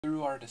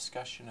Through our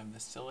discussion of the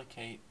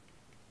silicate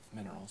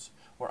minerals,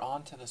 we're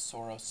on to the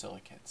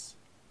sorosilicates.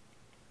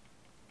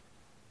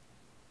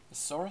 The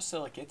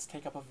sorosilicates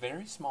take up a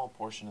very small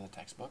portion of the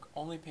textbook,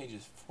 only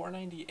pages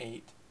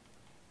 498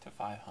 to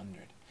 500.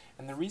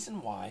 And the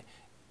reason why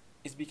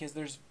is because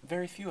there's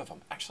very few of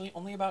them. Actually,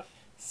 only about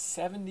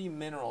 70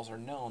 minerals are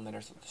known that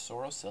are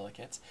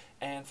sorosilicates,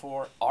 and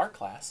for our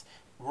class,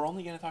 we're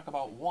only going to talk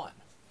about one.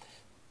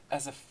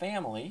 As a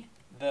family,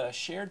 the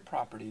shared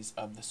properties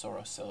of the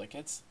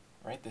sorosilicates,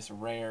 right, this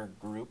rare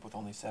group with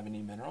only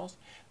 70 minerals,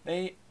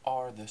 they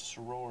are the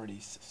sorority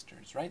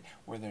sisters, right,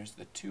 where there's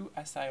the two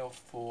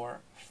SiO4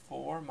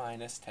 4-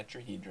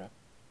 tetrahedra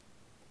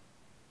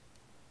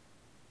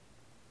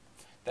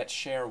that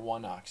share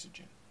one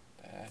oxygen,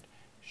 that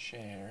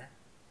share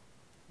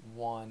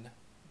one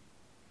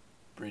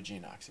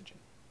bridging oxygen.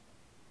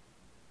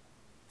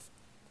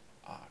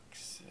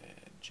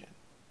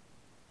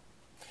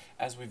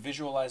 As we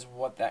visualize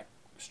what that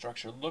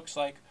structure looks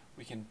like,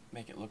 we can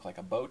make it look like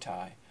a bow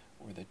tie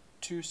where the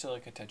two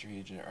silica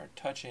tetrahedra are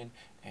touching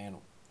and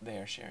they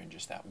are sharing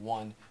just that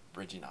one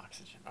bridging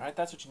oxygen. All right,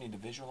 that's what you need to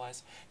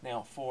visualize.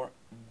 Now for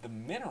the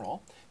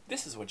mineral,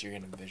 this is what you're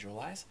going to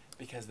visualize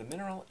because the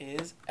mineral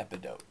is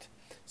epidote.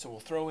 So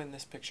we'll throw in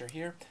this picture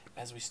here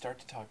as we start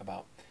to talk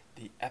about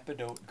the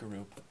epidote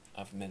group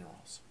of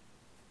minerals.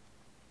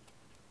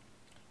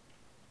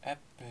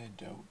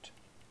 Epidote.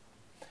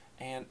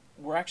 And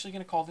we're actually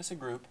going to call this a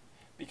group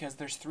because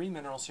there's three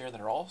minerals here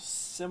that are all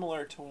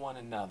similar to one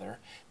another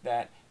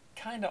that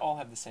kind of all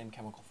have the same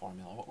chemical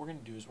formula. What we're going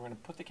to do is we're going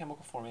to put the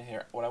chemical formula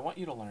here. What I want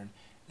you to learn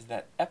is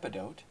that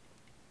epidote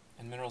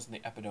and minerals in the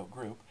epidote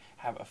group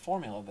have a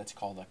formula that's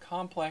called a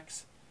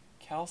complex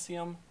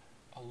calcium,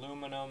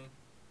 aluminum,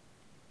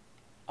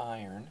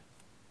 iron.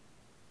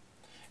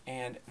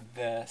 And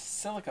the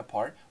silica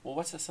part, well,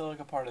 what's the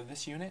silica part of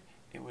this unit?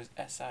 It was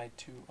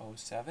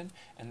Si2O7,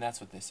 and that's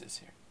what this is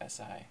here,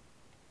 Si2O7.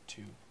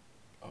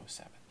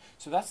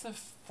 So that's the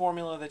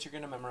formula that you're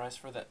going to memorize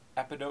for the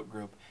epidote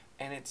group,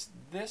 and it's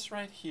this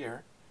right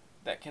here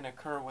that can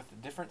occur with a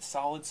different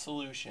solid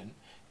solution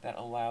that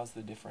allows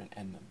the different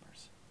end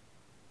members.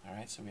 All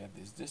right, so we have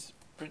this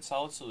different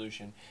solid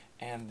solution,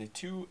 and the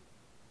two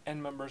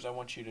end members I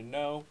want you to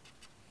know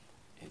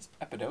is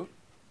epidote,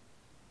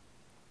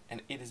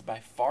 and it is by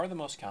far the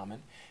most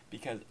common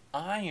because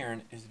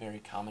iron is very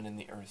common in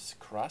the Earth's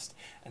crust,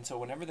 and so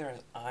whenever there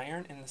is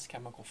iron in this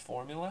chemical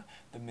formula,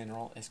 the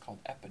mineral is called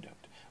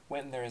epidote.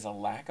 When there is a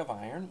lack of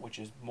iron, which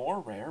is more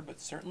rare but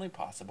certainly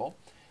possible,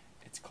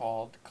 it's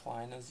called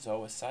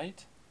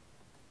clinozoisite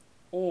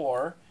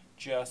or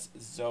just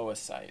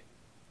zoisite.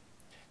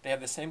 They have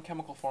the same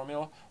chemical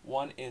formula.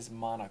 One is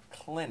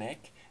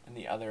monoclinic and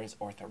the other is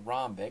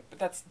orthorhombic, but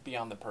that's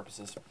beyond the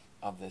purposes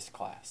of this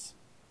class.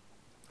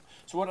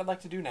 So what I'd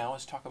like to do now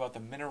is talk about the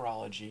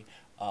mineralogy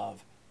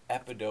of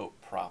epidote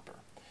proper.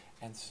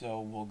 And so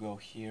we'll go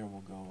here,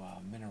 we'll go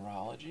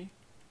mineralogy.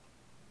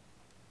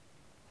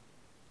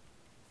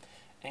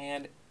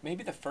 And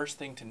maybe the first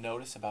thing to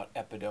notice about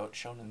epidote,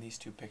 shown in these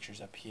two pictures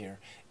up here,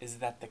 is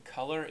that the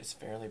color is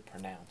fairly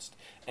pronounced.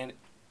 And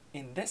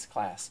in this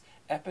class,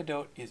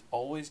 epidote is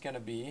always going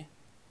to be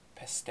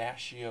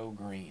pistachio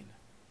green.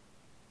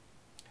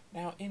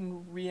 Now,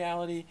 in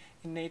reality,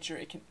 in nature,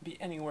 it can be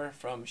anywhere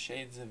from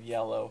shades of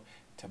yellow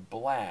to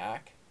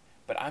black,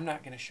 but I'm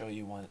not going to show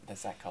you one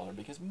that's that color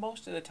because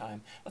most of the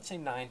time, let's say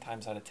 9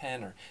 times out of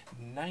 10 or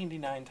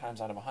 99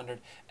 times out of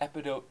 100,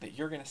 epidote that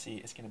you're going to see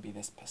is going to be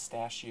this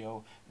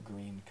pistachio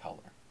green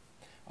color.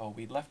 Oh,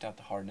 we left out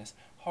the hardness.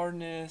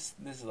 Hardness,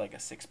 this is like a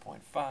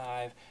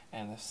 6.5,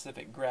 and the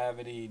specific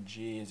gravity,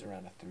 G, is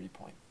around a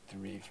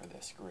 3.3 for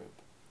this group.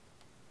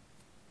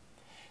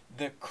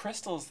 The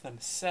crystals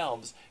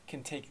themselves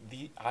can take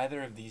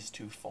either of these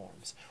two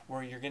forms,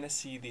 where you're going to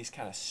see these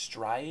kind of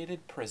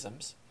striated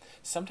prisms.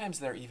 Sometimes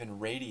they're even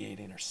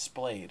radiating or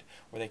splayed,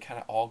 where they kind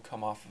of all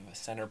come off of a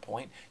center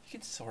point. You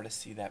can sort of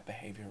see that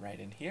behavior right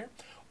in here.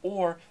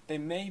 Or they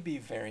may be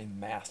very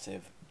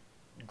massive,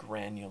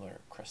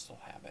 granular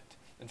crystal habit.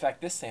 In fact,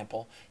 this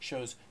sample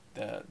shows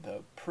the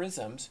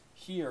prisms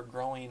here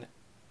growing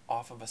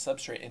off of a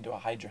substrate into a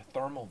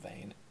hydrothermal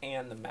vein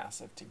and the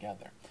massive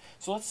together.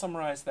 So let's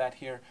summarize that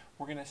here.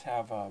 We're going to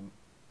have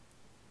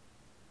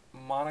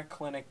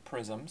monoclinic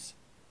prisms,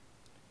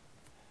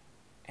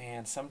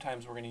 and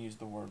sometimes we're going to use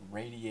the word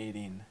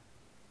radiating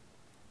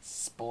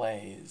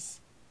splays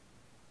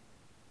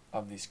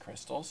of these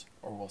crystals,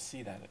 or we'll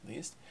see that at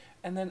least.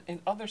 And then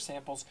in other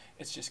samples,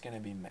 it's just going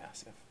to be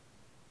massive.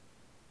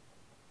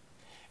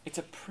 It's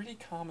a pretty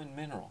common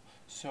mineral,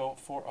 so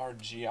for our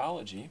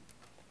geology,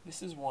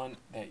 this is one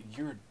that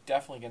you're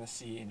definitely going to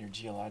see in your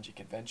geologic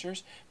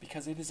adventures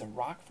because it is a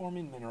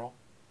rock-forming mineral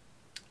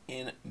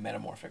in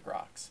metamorphic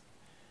rocks.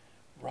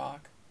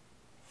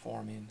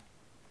 Rock-forming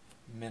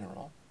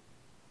mineral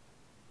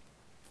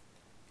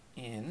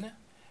in,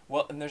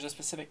 well, and there's a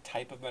specific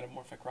type of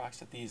metamorphic rocks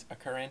that these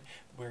occur in.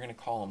 We're going to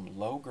call them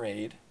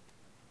low-grade,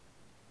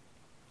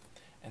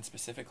 and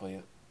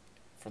specifically,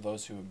 for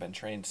those who have been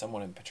trained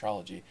somewhat in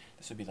petrology,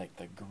 this would be like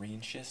the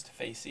green schist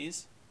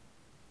facies.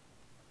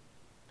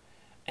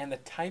 And the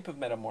type of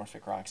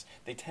metamorphic rocks,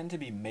 they tend to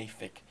be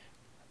mafic.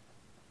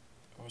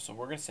 So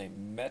we're going to say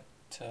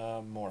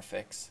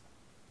metamorphics.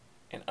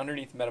 And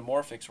underneath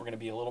metamorphics, we're going to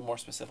be a little more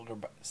specific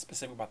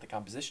about the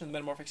composition of the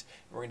metamorphics.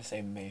 We're going to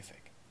say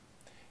mafic.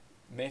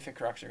 Mafic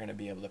rocks are going to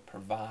be able to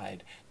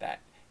provide that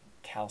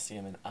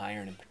calcium and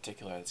iron in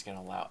particular that's going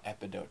to allow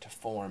epidote to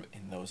form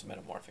in those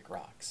metamorphic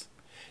rocks.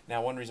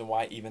 Now, one reason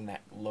why even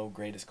that low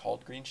grade is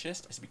called green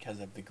schist is because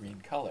of the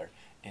green color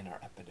in our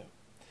epidote.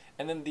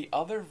 And then the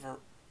other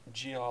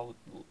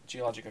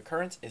geologic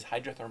occurrence is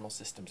hydrothermal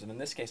systems. And in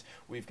this case,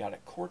 we've got a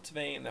quartz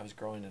vein that was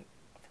growing from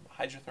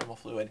hydrothermal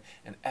fluid,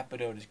 and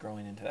epidote is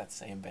growing into that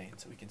same vein.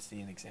 So we can see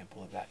an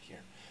example of that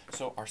here.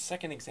 So our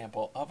second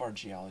example of our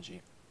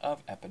geology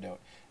of epidote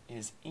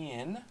is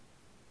in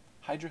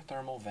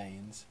hydrothermal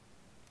veins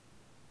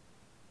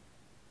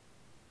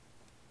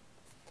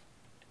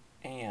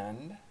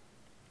and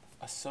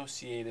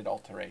associated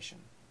alteration.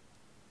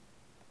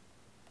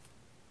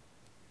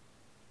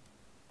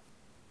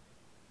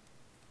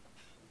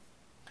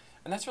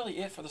 And that's really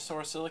it for the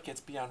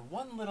sorosilicates beyond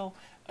one little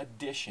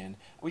addition.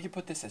 We could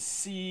put this as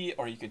C,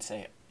 or you could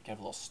say, you have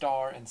a little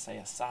star and say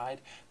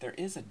aside. There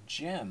is a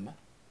gem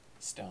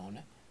stone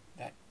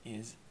that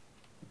is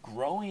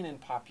growing in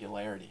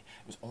popularity.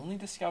 It was only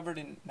discovered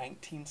in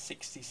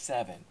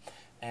 1967,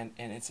 and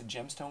it's a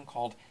gemstone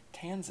called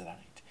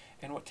Tanzanite.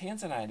 And what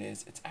Tanzanite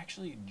is, it's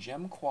actually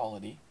gem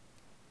quality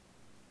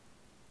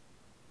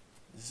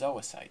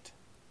zoisite.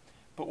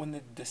 But when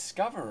the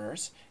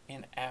discoverers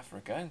in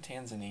Africa, in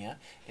Tanzania,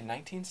 in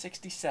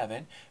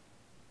 1967,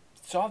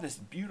 saw this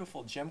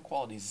beautiful gem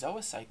quality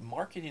zoisite,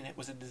 marketing it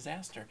was a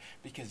disaster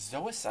because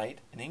zoisite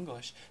in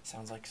English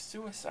sounds like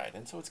suicide,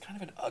 and so it's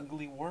kind of an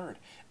ugly word.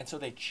 And so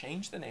they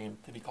changed the name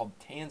to be called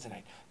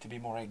Tanzanite, to be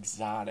more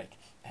exotic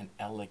and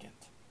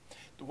elegant.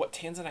 What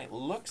Tanzanite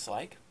looks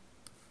like,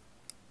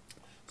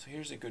 so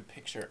here's a good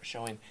picture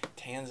showing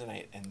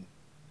Tanzanite and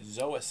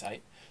zoisite.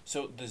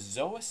 So the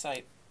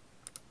zoisite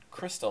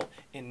crystal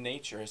in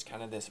nature is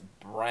kind of this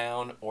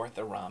brown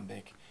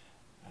orthorhombic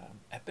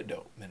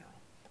epidote mineral.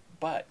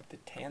 But the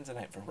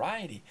Tanzanite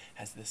variety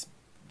has this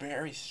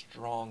very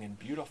strong and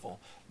beautiful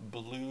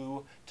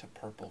blue to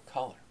purple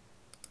color.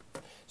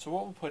 So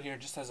what we'll put here,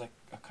 just as a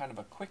kind of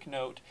a quick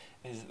note,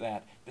 is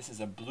that this is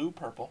a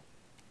blue-purple,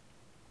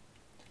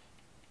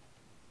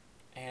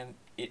 and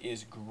it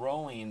is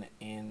growing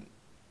in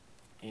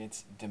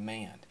its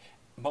demand,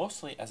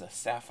 mostly as a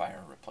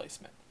sapphire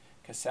replacement,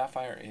 because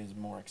sapphire is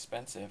more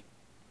expensive,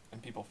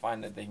 and people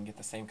find that they can get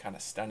the same kind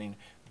of stunning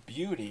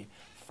beauty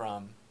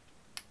from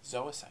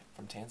zoisite,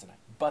 from Tanzanite.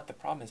 But the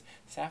problem is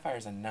sapphire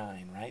is a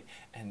 9, right?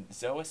 And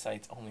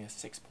zoisite's only a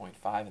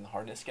 6.5 in the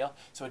hardness scale,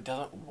 so it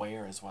doesn't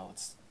wear as well.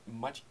 It's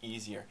much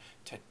easier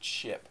to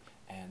chip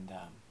and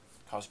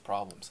cause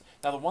problems.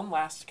 Now, the one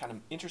last kind of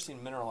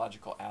interesting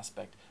mineralogical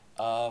aspect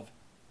of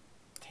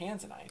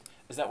Tanzanite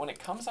is that when it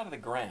comes out of the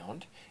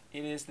ground,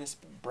 it is this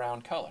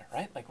brown color,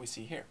 right? Like we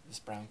see here, this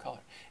brown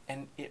color.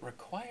 And it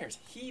requires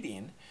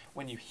heating.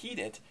 When you heat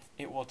it,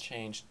 it will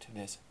change to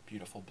this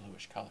beautiful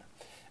bluish color.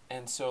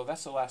 And so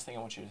that's the last thing I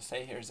want you to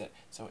say here is that,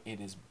 so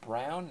it is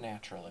brown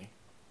naturally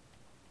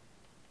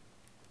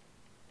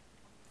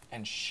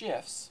and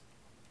shifts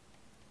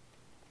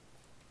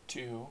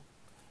to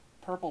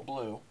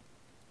purple-blue,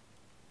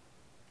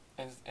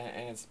 and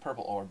it's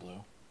purple or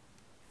blue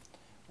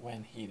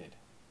when heated.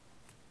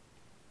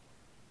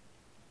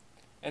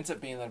 Ends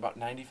up being that about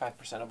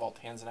 95% of all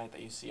Tanzanite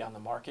that you see on the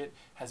market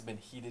has been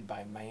heated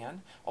by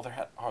man,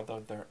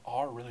 although there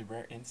are really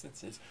rare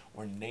instances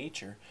where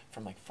nature,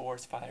 from like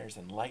forest fires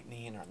and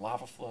lightning or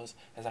lava flows,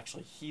 has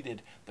actually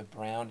heated the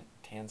brown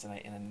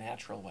Tanzanite in a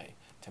natural way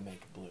to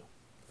make blue.